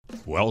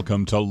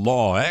Welcome to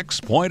Law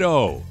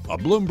X.0, a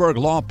Bloomberg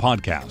Law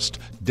podcast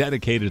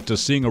dedicated to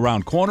seeing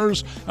around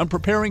corners and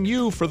preparing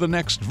you for the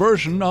next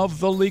version of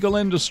the legal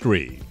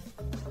industry.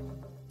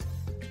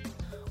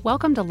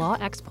 Welcome to Law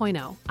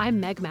X.0. I'm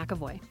Meg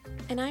McAvoy.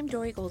 And I'm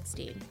Dory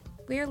Goldstein.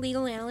 We are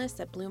legal analysts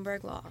at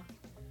Bloomberg Law.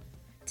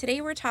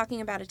 Today we're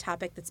talking about a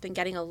topic that's been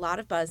getting a lot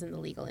of buzz in the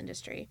legal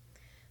industry: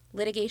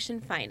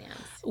 litigation finance.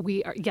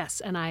 We are,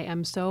 yes, and I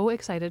am so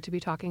excited to be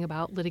talking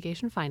about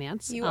litigation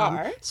finance. You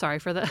are? Sorry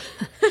for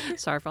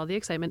all the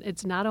excitement.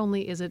 It's not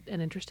only is it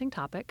an interesting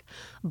topic,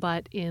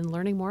 but in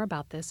learning more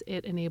about this,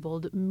 it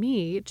enabled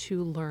me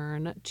to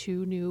learn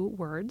two new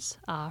words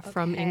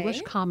from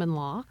English common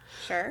law,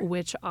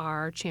 which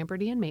are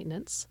champerty and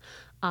maintenance.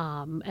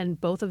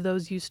 And both of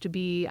those used to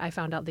be, I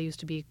found out they used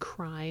to be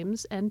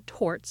crimes and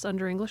torts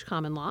under English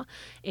common law.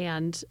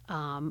 And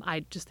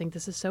I just think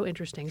this is so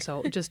interesting.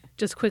 So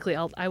just quickly,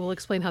 I will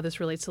explain how this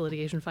relates to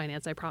litigation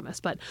finance, I promise.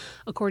 But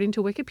according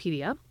to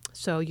Wikipedia,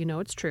 so you know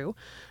it's true,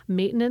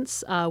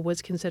 maintenance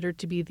was considered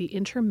to be the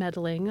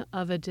intermeddling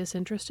of a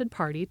disinterested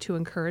party to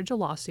encourage a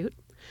lawsuit.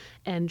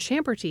 And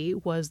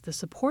champerty was the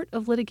support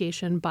of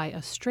litigation by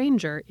a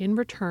stranger in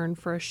return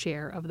for a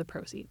share of the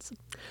proceeds.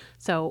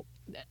 So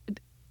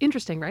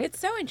interesting, right? It's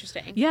so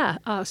interesting. Yeah.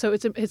 So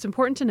it's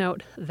important to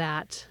note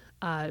that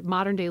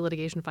modern day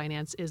litigation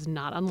finance is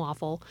not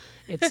unlawful.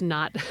 It's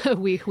not.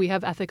 We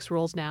have ethics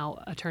rules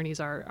now. Attorneys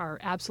are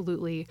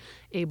absolutely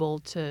able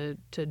to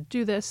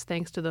do this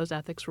thanks to those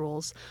ethics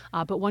rules.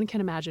 But one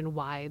can imagine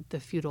why the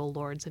feudal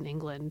lords in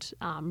England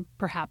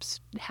perhaps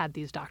had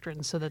these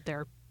doctrines so that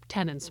their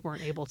tenants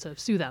weren't able to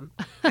sue them.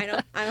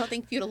 I don't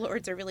think feudal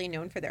lords are really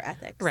known for their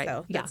ethics, right.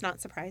 So that's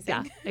not surprising.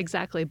 Yeah,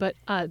 exactly. But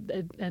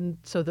and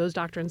so those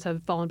doctrines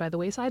have fallen by the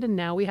wayside, and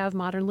now we have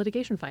modern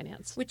litigation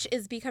finance, which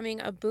is becoming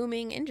a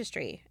booming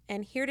industry.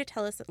 And here to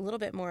tell us a little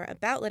bit more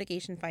about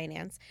litigation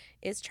finance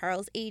is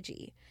Charles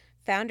Agee,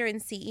 founder and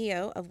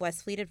CEO of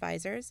Westfleet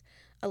Advisors,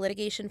 a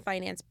litigation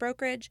finance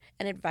brokerage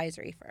and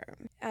advisory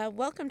firm.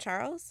 Welcome,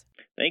 Charles.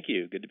 Thank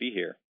you. Good to be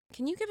here.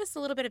 Can you give us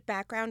a little bit of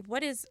background?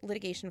 What is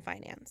litigation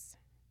finance?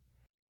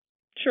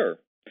 Sure.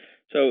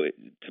 So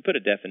to put a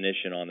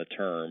definition on the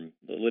term,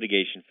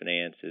 litigation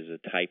finance is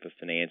a type of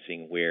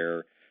financing where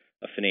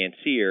a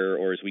financier,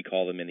 or as we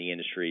call them in the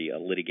industry, a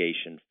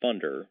litigation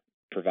funder,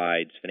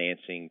 provides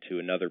financing to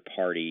another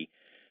party,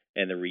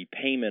 and the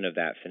repayment of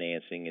that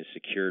financing is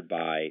secured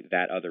by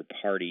that other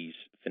party's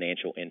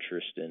financial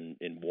interest in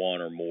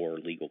one or more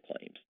legal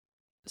claims.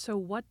 So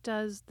what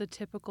does the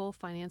typical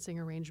financing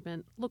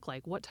arrangement look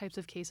like? What types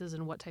of cases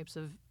and what types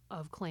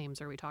of claims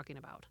are we talking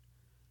about?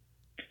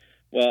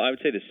 Well, I would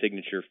say the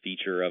signature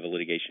feature of a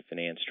litigation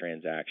finance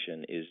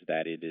transaction is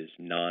that it is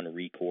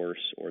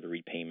non-recourse, or the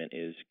repayment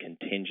is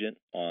contingent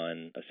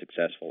on a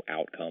successful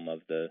outcome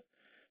of the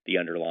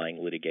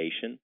underlying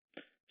litigation.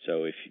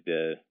 So if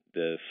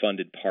the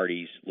funded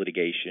party's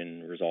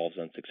litigation resolves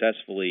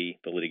unsuccessfully,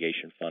 the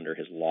litigation funder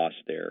has lost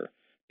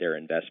their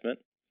investment.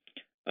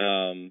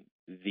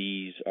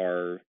 These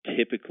are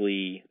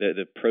typically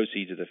the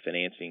proceeds of the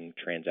financing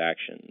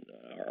transaction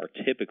are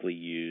typically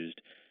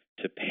used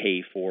to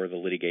pay for the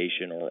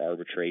litigation or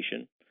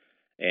arbitration,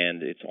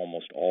 and it's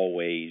almost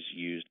always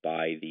used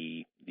by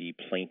the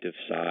plaintiff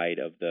side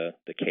of the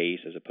case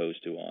as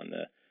opposed to on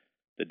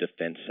the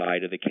defense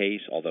side of the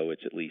case, although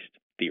it's at least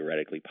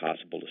theoretically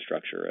possible to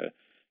structure a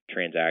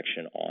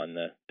transaction on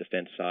the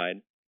defense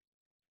side.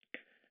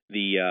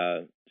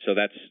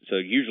 So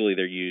usually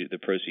the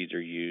proceeds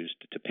are used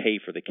to pay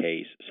for the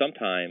case.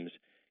 Sometimes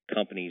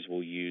companies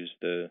will use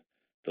the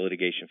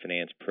litigation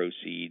finance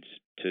proceeds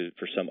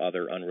for some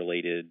other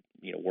unrelated,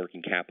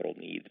 working capital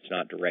need. It's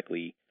not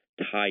directly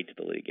tied to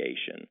the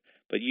litigation,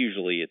 but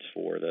usually it's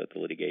for the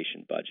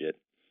litigation budget.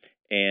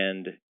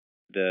 And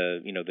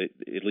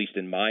at least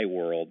in my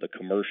world, the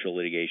commercial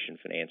litigation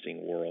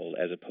financing world,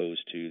 as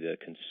opposed to the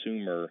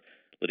consumer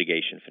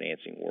litigation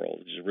financing world,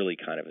 which is really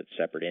kind of a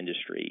separate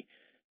industry.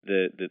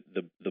 The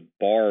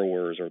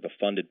borrowers or the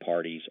funded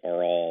parties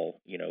are all,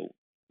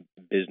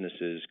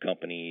 businesses,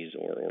 companies,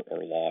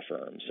 or law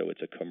firms. So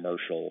it's a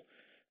commercial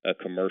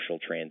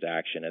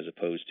transaction, as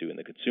opposed to in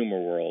the consumer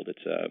world,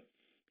 it's a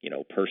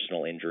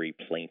personal injury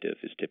plaintiff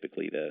is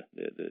typically the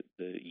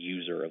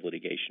user of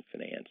litigation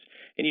finance,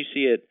 and you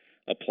see it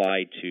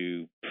applied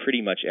to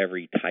pretty much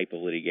every type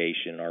of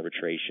litigation and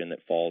arbitration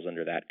that falls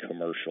under that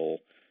commercial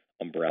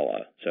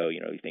umbrella. So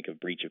you think of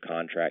breach of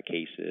contract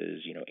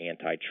cases,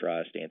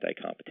 antitrust,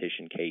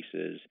 anti-competition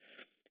cases,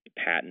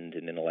 patent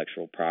and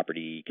intellectual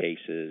property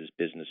cases,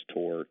 business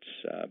torts,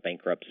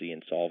 bankruptcy,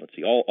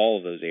 insolvency. All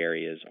of those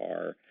areas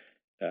are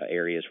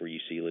areas where you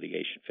see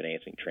litigation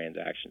financing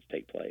transactions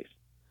take place.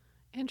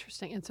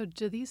 Interesting. And so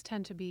do these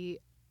tend to be,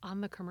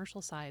 on the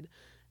commercial side,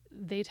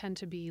 they tend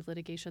to be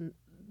litigation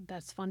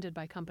that's funded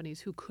by companies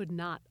who could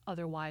not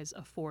otherwise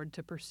afford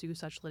to pursue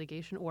such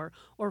litigation, or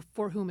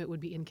for whom it would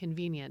be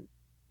inconvenient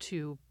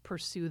to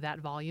pursue that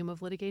volume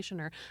of litigation?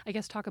 Or I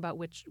guess talk about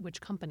which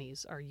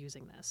companies are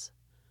using this.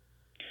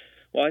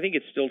 Well, I think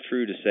it's still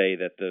true to say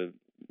that the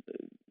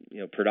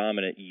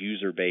predominant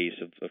user base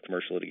of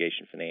commercial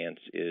litigation finance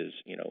is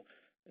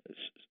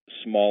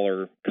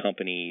smaller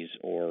companies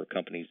or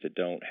companies that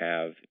don't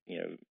have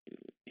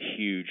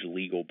huge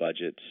legal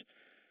budgets.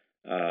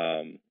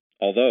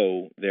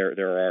 Although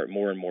there are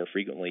more and more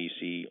frequently you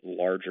see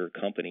larger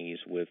companies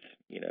with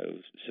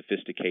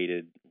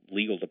sophisticated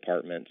legal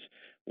departments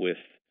with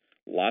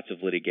lots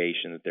of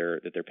litigation that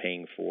they're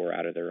paying for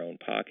out of their own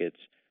pockets,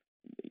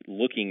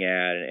 looking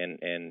at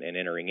and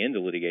entering into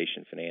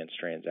litigation finance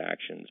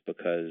transactions,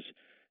 because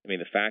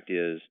the fact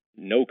is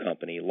no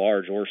company,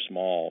 large or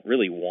small,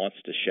 really wants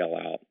to shell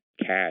out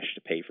cash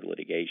to pay for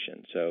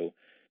litigation. So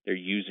they're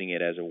using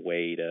it as a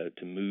way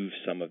to move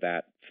some of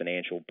that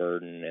financial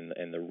burden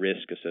and the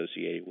risk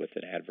associated with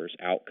an adverse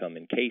outcome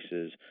in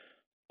cases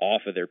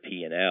off of their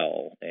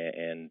P&L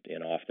and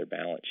off their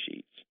balance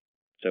sheets.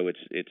 So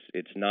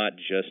it's not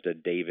just a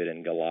David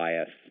and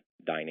Goliath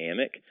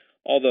dynamic,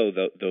 although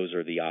those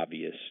are the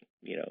obvious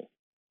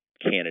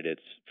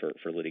candidates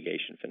for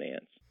litigation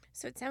finance.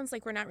 So it sounds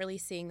like we're not really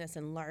seeing this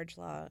in large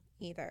law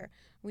either.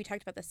 We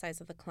talked about the size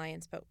of the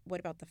clients, but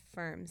what about the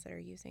firms that are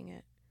using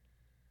it?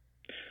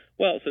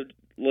 Well, so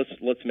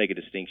let's make a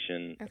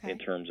distinction Okay. in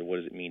terms of what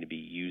does it mean to be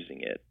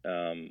using it.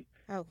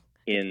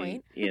 Good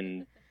point.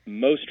 In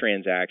most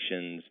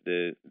transactions,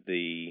 the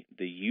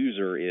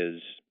user is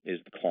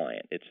the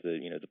client. It's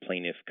the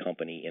plaintiff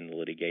company in the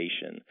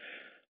litigation.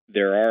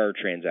 There are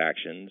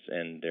transactions,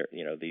 and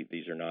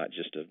these are not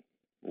just a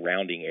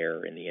rounding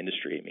error in the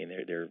industry.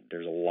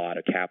 There's a lot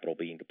of capital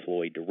being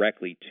deployed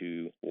directly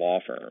to law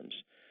firms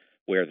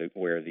where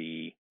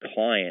the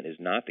client is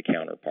not the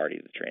counterparty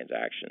to the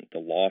transaction. The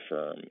law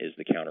firm is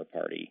the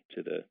counterparty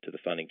to the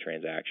funding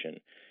transaction.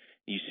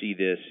 You see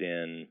this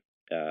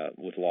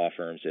with law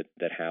firms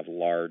that have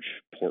large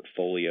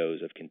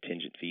portfolios of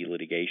contingent fee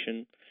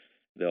litigation.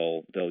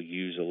 They'll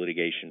use a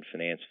litigation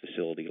finance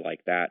facility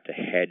like that to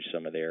hedge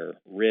some of their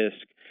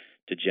risk,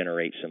 to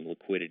generate some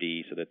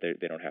liquidity so that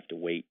they don't have to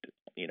wait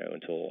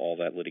until all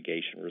that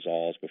litigation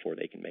resolves before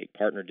they can make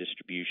partner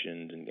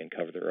distributions and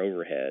cover their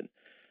overhead.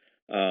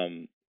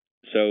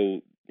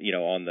 So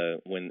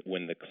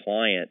when the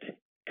client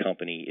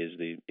company is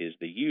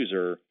the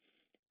user,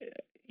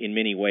 in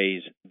many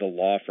ways the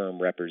law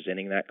firm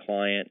representing that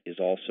client is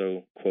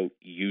also, quote,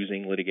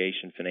 using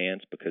litigation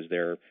finance, because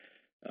they're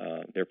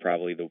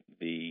probably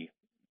the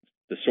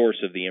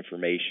source of the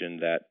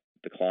information that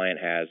the client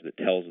has that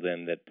tells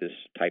them that this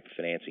type of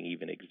financing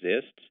even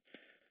exists.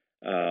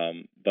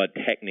 But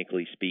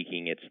technically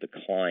speaking, it's the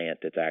client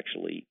that's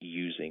actually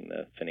using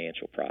the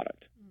financial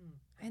product.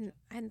 I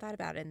hadn't thought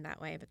about it in that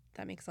way, but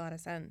that makes a lot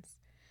of sense.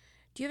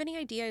 Do you have any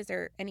idea, is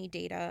there any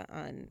data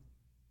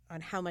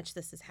on how much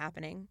this is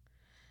happening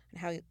and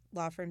how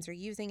law firms are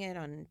using it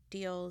on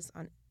deals,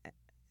 on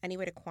any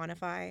way to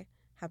quantify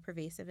how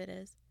pervasive it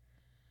is?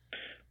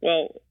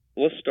 Well,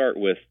 let's start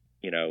with,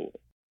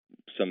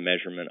 some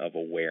measurement of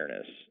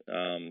awareness.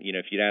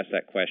 If you'd asked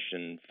that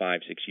question 5-6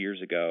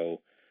 years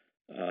ago,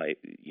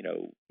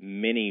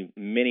 many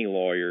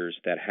lawyers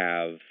that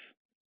have,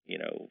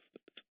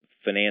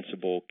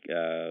 financeable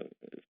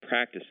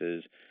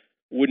practices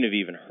wouldn't have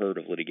even heard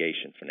of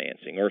litigation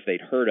financing, or if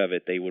they'd heard of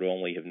it, they would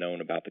only have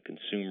known about the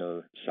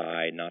consumer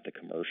side, not the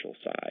commercial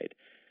side.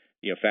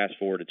 Fast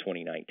forward to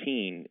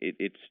 2019,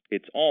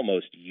 it's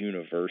almost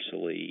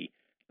universally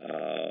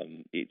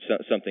it's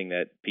something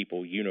that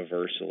people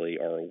universally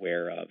are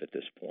aware of at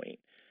this point.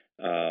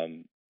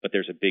 But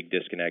there's a big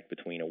disconnect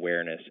between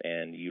awareness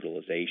and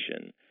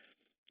utilization.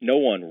 No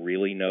one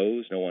really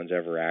knows. No one's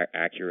ever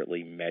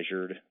accurately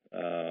measured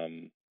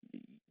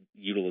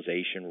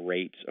utilization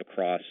rates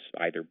across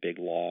either big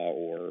law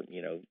or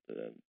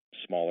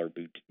smaller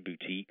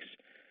boutiques.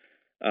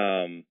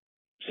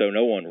 So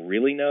no one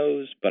really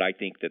knows. But I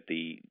think that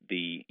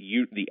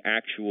the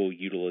actual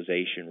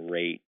utilization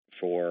rate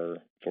for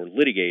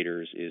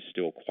litigators is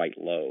still quite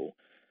low.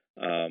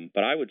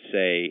 But I would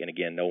say, and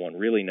again, no one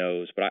really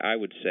knows, but I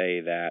would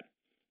say that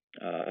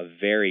a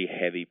very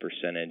heavy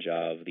percentage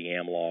of the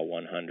AmLaw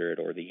 100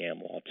 or the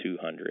AmLaw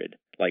 200,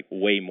 like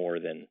way more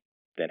than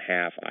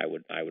half, I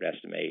would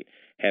estimate,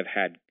 have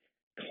had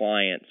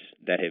clients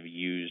that have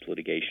used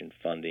litigation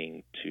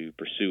funding to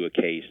pursue a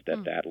case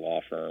that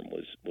law firm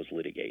was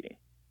litigating.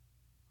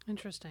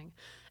 Interesting.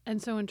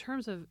 And so in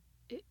terms of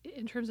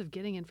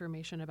getting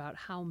information about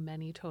how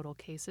many total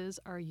cases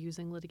are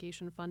using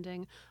litigation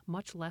funding,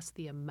 much less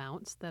the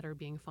amounts that are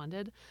being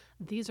funded,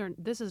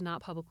 this is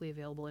not publicly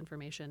available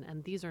information,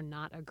 and these are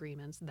not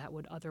agreements that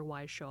would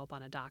otherwise show up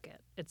on a docket,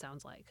 it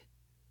sounds like.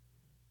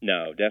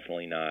 No,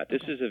 definitely not.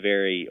 This is a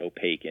very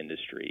opaque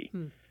industry.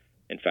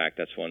 In fact,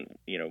 that's one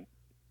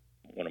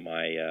of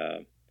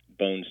my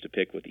bones to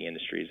pick with the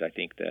industry is I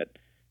think that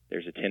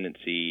there's a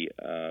tendency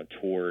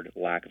toward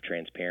lack of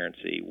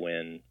transparency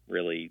when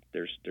really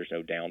there's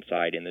no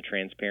downside in the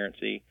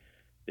transparency.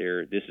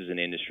 This is an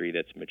industry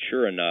that's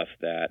mature enough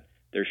that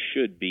there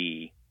should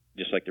be,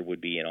 just like there would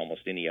be in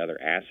almost any other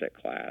asset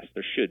class,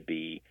 there should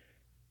be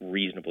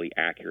reasonably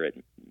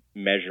accurate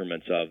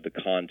measurements of the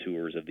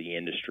contours of the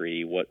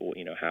industry. What's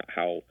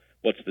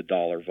the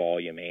dollar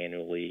volume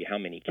annually? How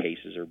many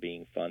cases are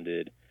being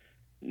funded?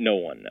 No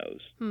one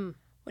knows.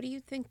 What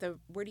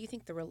Where do you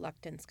think the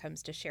reluctance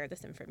comes to share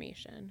this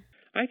information?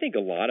 I think a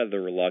lot of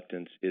the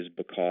reluctance is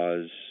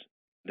because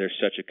there's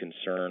such a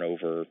concern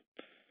over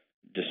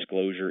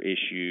disclosure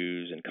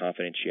issues and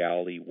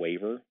confidentiality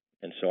waiver.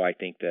 And so I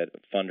think that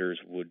funders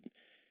would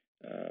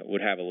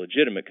have a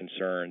legitimate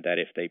concern that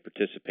if they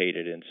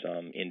participated in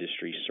some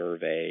industry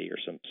survey or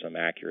some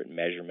accurate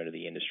measurement of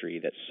the industry,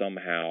 that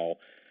somehow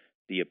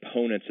the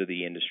opponents of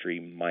the industry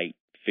might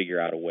figure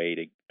out a way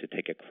to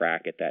take a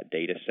crack at that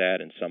data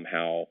set and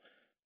somehow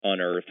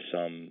unearth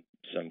some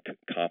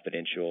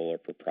confidential or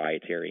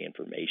proprietary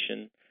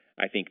information.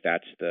 I think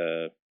that's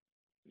the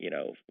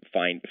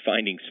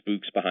finding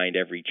spooks behind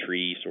every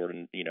tree sort of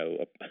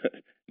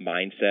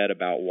mindset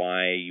about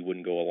why you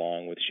wouldn't go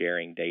along with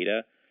sharing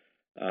data.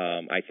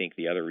 I think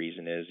the other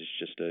reason is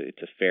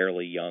it's a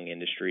fairly young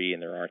industry,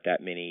 and there aren't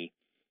that many.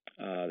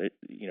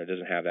 It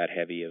doesn't have that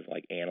heavy of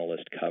like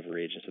analyst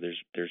coverage, and so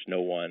there's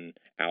no one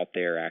out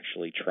there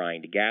actually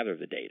trying to gather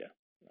the data.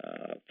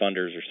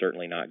 Funders are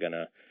certainly not going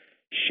to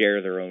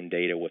share their own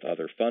data with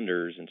other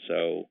funders, and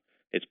so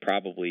it's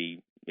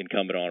probably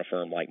incumbent on a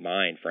firm like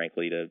mine,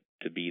 frankly,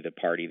 to be the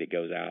party that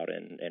goes out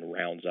and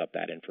rounds up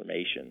that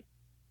information.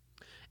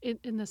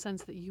 In the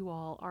sense that you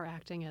all are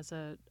acting as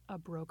a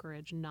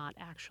brokerage, not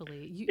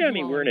actually.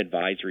 We're an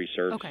advisory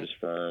services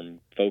firm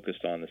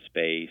focused on the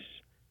space.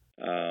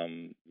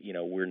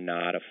 We're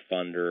not a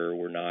funder.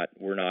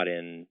 We're not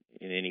in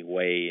any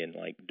way in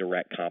like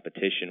direct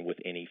competition with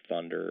any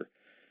funder.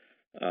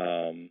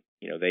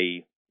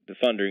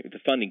 The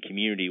funding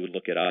community would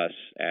look at us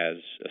as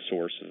a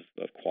source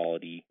of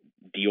quality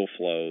deal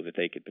flow that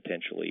they could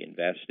potentially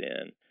invest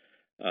in.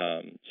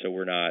 So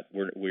we're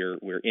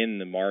in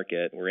the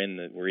market. We're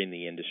in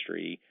the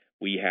industry.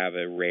 We have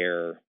a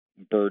rare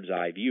bird's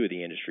eye view of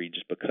the industry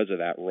just because of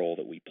that role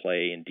that we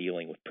play in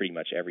dealing with pretty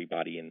much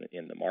everybody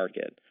in the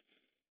market.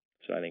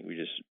 So I think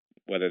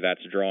whether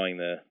that's drawing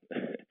the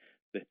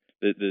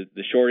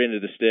short end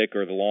of the stick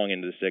or the long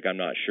end of the stick, I'm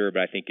not sure,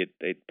 but I think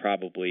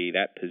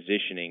that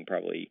positioning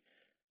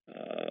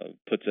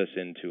puts us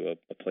into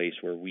a place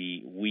where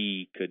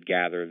we could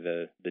gather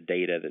the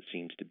data that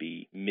seems to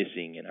be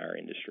missing in our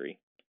industry.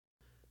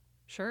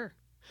 Sure.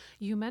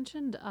 You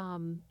mentioned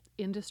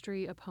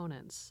industry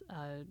opponents,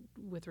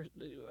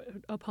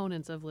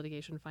 opponents of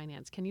litigation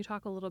finance. Can you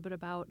talk a little bit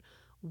about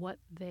what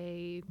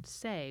they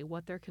say,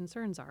 what their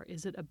concerns are?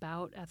 Is it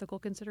about ethical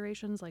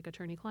considerations like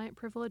attorney-client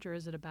privilege, or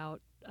is it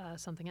about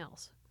something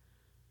else?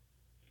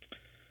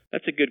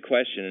 That's a good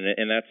question,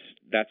 and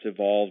that's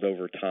evolved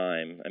over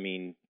time. I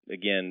mean,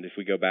 again, if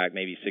we go back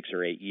maybe 6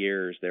 or 8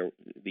 years,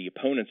 the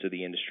opponents of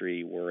the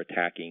industry were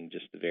attacking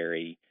just the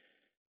very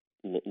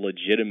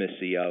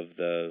legitimacy of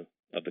the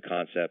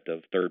concept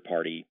of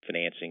third-party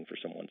financing for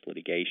someone's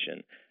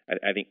litigation.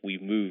 I think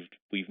we've moved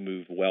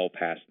well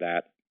past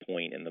that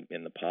point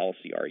in the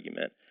policy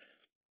argument,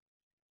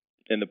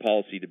 and the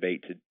policy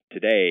debate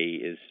today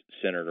is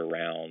centered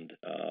around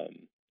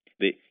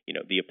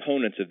the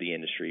opponents of the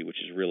industry,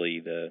 which is really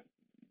the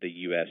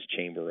U.S.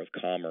 Chamber of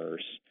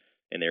Commerce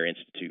and their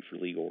Institute for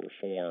Legal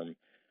Reform.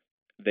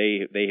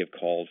 They have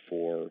called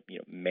for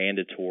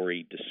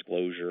mandatory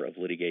disclosure of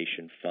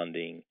litigation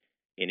funding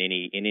in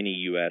any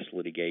U.S.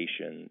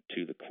 litigation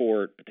to the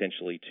court,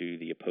 potentially to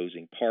the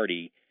opposing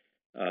party,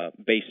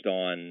 based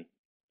on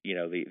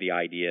the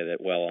idea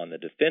that, well, on the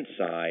defense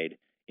side,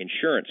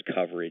 insurance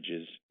coverage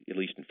is, at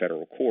least in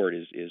federal court,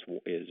 is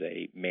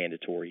a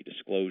mandatory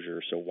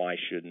disclosure. So why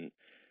shouldn't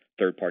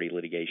third-party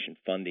litigation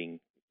funding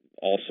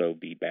also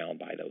be bound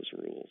by those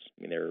rules?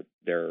 I mean,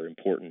 there are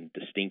important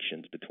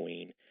distinctions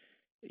between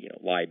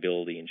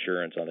liability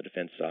insurance on the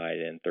defense side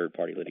and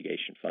third-party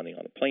litigation funding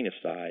on the plaintiff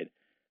side.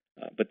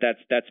 But that's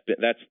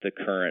the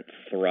current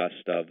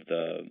thrust of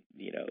the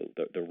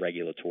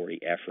regulatory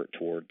effort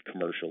toward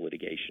commercial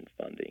litigation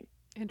funding.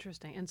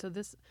 Interesting. And so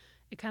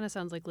it kind of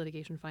sounds like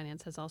litigation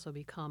finance has also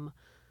become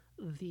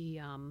the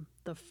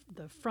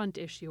front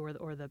issue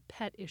or the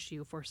pet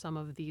issue for some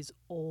of these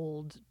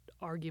old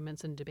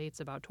arguments and debates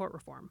about tort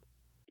reform.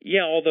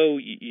 Yeah, although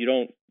you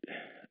don't,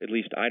 at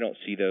least I don't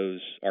see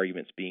those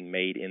arguments being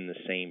made in the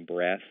same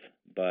breath.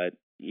 But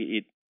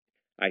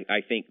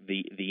I think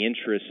the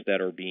interests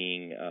that are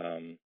being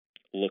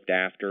looked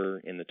after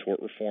in the tort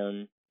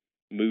reform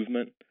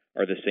movement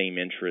are the same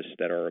interests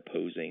that are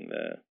opposing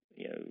the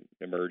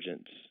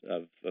emergence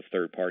of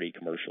third-party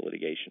commercial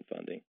litigation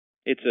funding.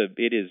 It's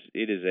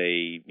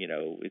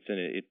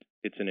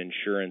an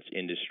insurance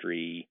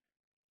industry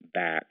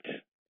backed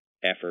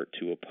effort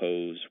to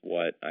oppose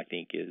what I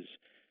think is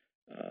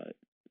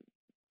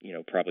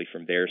probably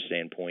from their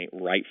standpoint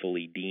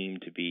rightfully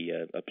deemed to be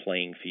a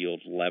playing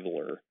field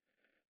leveler,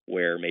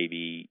 where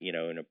maybe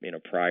in a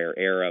prior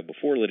era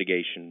before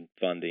litigation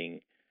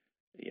funding,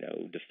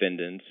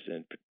 defendants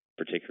and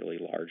particularly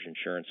large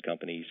insurance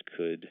companies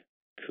could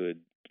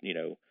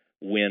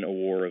win a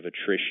war of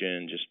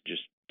attrition,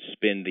 just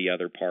spin the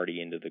other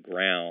party into the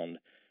ground,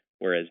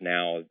 whereas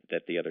now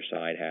that the other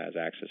side has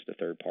access to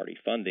third-party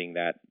funding,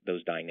 that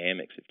those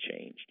dynamics have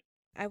changed.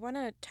 I want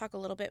to talk a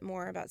little bit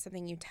more about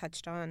something you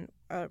touched on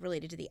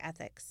related to the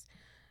ethics.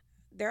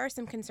 there are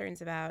some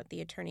concerns about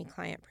the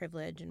attorney-client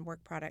privilege and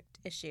work product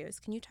issues.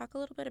 Can you talk a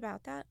little bit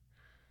about that?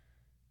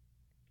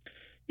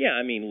 Yeah,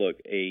 I mean, look,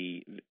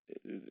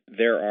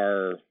 there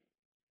are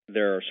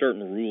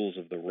certain rules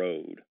of the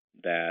road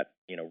that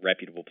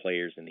reputable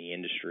players in the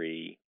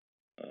industry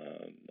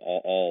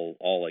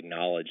all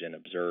acknowledge and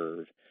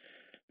observe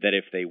that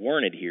if they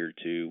weren't adhered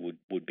to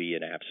would be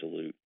an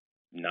absolute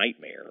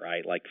nightmare,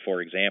 right? Like,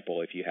 for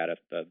example, if you had a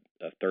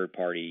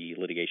third-party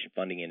litigation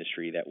funding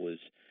industry that was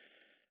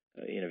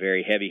in a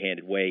very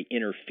heavy-handed way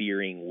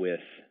interfering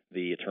with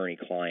the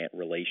attorney-client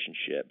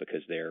relationship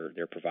because they're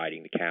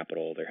providing the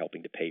capital, they're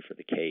helping to pay for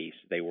the case.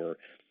 They were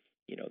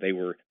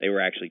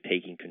actually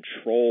taking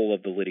control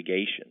of the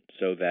litigation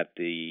so that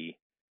the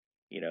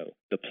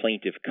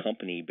plaintiff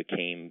company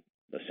became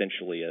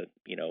essentially a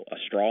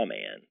straw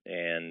man,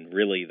 and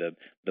really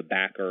the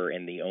backer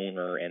and the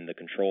owner and the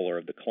controller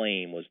of the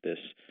claim was this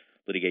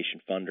litigation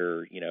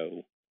funder,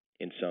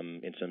 in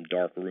some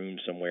dark room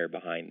somewhere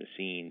behind the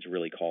scenes,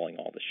 really calling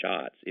all the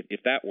shots.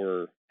 If that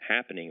were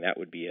happening, that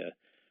would be a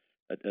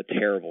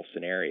terrible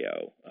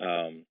scenario.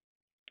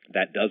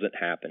 That doesn't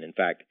happen. In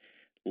fact,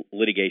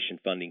 litigation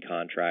funding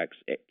contracts,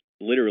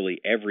 literally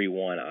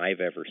everyone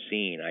I've ever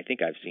seen, I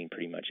think I've seen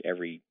pretty much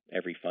every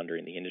funder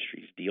in the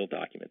industry's deal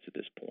documents at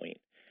this point.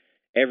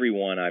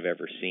 Everyone I've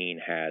ever seen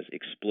has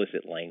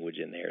explicit language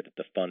in there that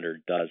the funder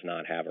does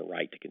not have a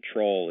right to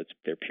control.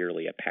 They're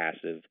purely a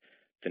passive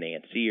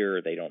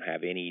financier. They don't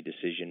have any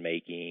decision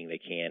making. They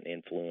can't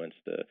influence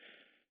the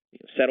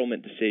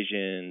settlement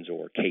decisions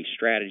or case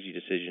strategy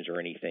decisions or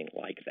anything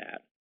like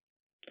that.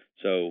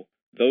 So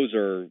those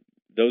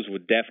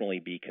would definitely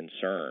be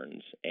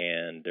concerns,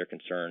 and they're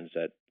concerns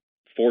that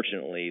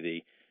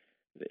fortunately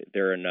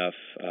there are enough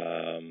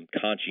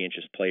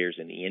conscientious players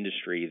in the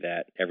industry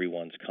that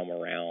everyone's come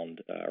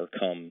around or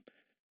come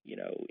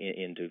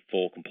into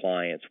full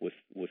compliance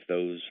with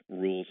those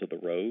rules of the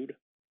road.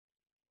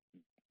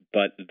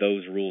 But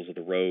those rules of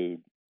the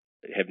road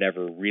have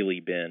never really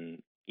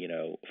been,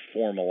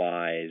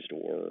 formalized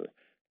or,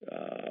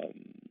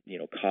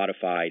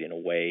 codified in a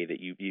way that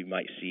you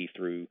might see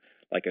through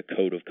like a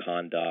code of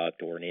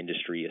conduct or an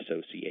industry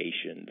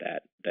association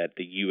that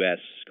the U.S.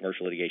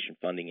 commercial litigation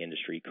funding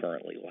industry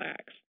currently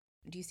lacks.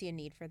 Do you see a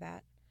need for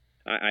that?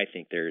 I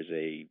think there's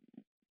a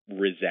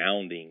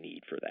resounding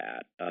need for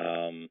that.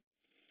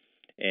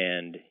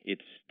 And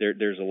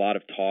there's a lot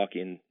of talk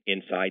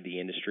inside the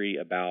industry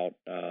about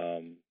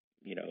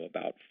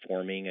about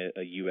forming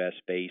a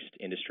U.S.-based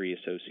industry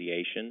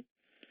association.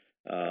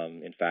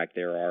 In fact,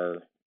 there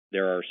are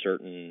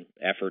certain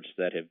efforts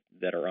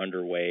that are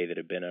underway that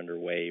have been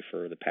underway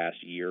for the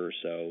past year or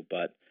so,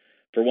 but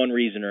for one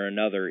reason or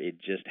another,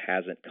 it just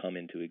hasn't come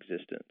into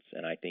existence.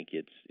 And I think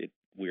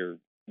we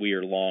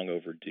are long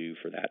overdue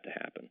for that to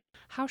happen.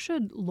 How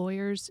should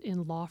lawyers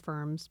in law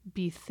firms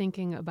be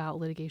thinking about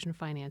litigation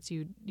finance?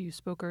 You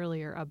spoke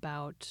earlier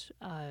about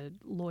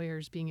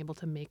lawyers being able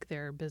to make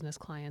their business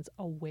clients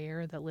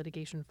aware that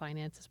litigation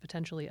finance is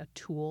potentially a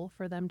tool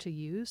for them to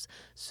use.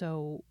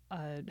 So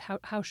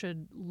how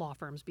should law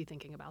firms be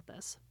thinking about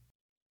this?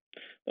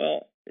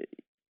 Well,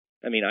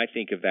 I mean, I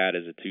think of that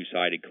as a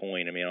two-sided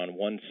coin. I mean, on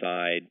one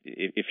side,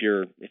 if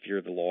you're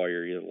the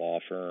lawyer, you're the law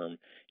firm,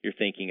 you're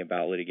thinking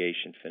about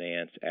litigation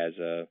finance as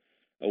a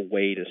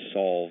way to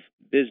solve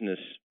business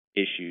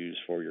issues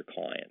for your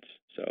clients.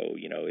 So,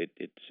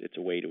 it's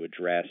a way to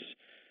address,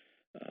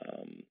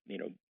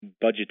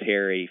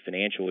 budgetary,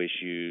 financial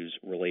issues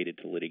related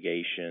to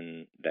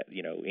litigation that,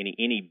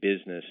 any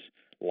business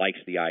likes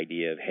the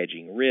idea of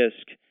hedging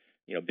risk.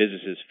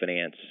 Businesses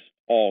finance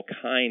all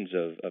kinds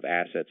of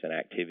assets and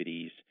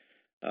activities.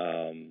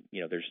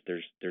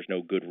 There's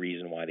no good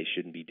reason why they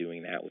shouldn't be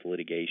doing that with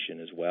litigation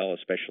as well,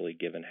 especially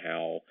given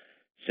how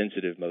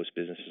sensitive most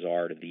businesses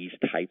are to these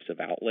types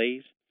of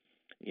outlays.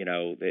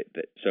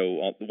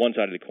 So on one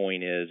side of the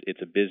coin is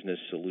it's a business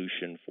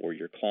solution for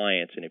your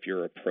clients, and if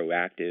you're a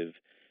proactive,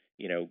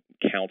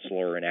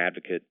 counselor and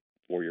advocate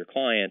for your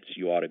clients,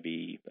 you ought to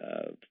be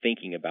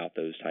thinking about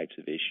those types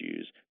of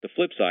issues. The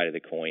flip side of the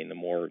coin, the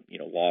more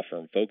law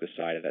firm focused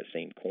side of that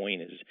same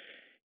coin is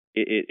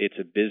it's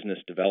a business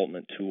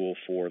development tool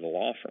for the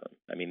law firm.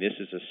 I mean, this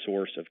is a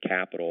source of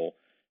capital,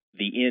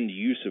 the end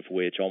use of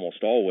which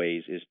almost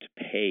always is to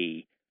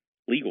pay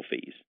legal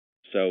fees.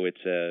 So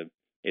it's a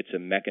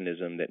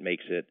mechanism that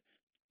makes it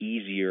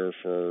easier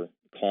for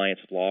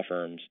clients of law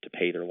firms to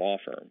pay their law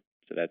firm.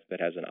 So that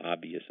has an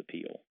obvious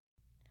appeal.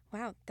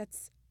 Wow,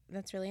 that's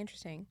really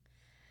interesting.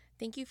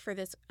 Thank you for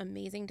this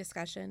amazing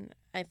discussion.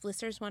 If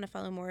listeners want to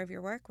follow more of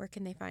your work, where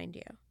can they find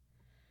you?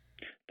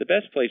 The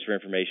best place for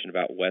information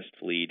about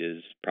Westfleet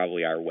is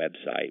probably our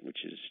website,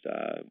 which is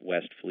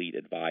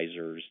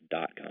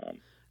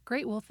westfleetadvisors.com.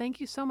 Great. Well, thank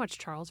you so much,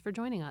 Charles, for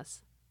joining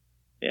us.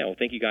 Yeah, well,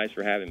 thank you guys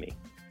for having me.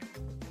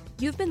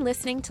 You've been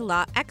listening to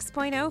Law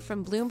X.0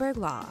 from Bloomberg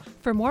Law.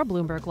 For more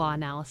Bloomberg Law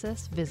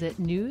analysis, visit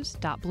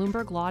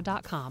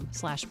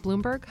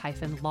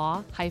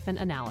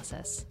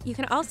news.bloomberglaw.com/Bloomberg-law-analysis. You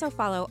can also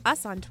follow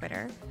us on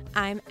Twitter.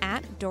 I'm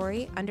at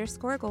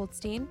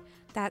Dori_Goldstein.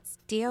 That's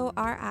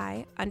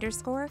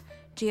DORI_Goldstein.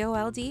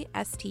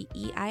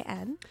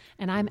 GoldStein.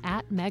 And I'm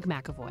at Meg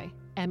McEvoy,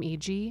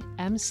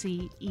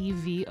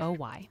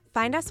 MEGMCEVOY.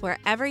 Find us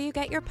wherever you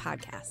get your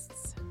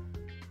podcasts.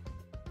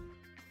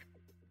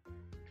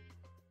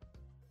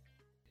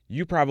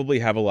 You probably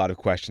have a lot of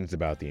questions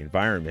about the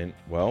environment.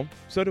 Well,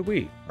 so do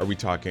we. Are we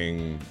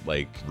talking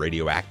like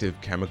radioactive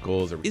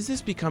chemicals? Or is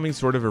this becoming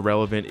sort of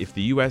irrelevant if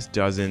the U.S.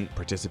 doesn't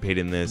participate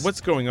in this? What's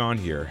going on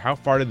here? How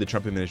far did the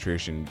Trump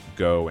administration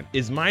go? And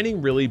is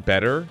mining really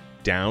better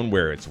down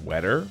where it's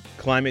wetter?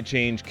 Climate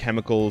change,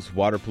 chemicals,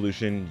 water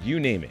pollution, you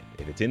name it.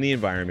 If it's in the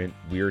environment,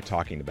 we're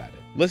talking about it.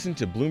 Listen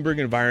to Bloomberg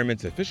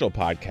Environment's official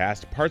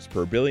podcast, Parts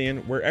Per Billion,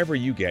 wherever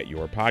you get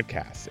your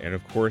podcasts. And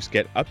of course,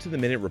 get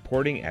up-to-the-minute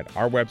reporting at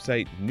our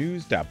website,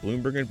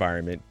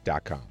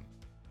 news.bloombergenvironment.com.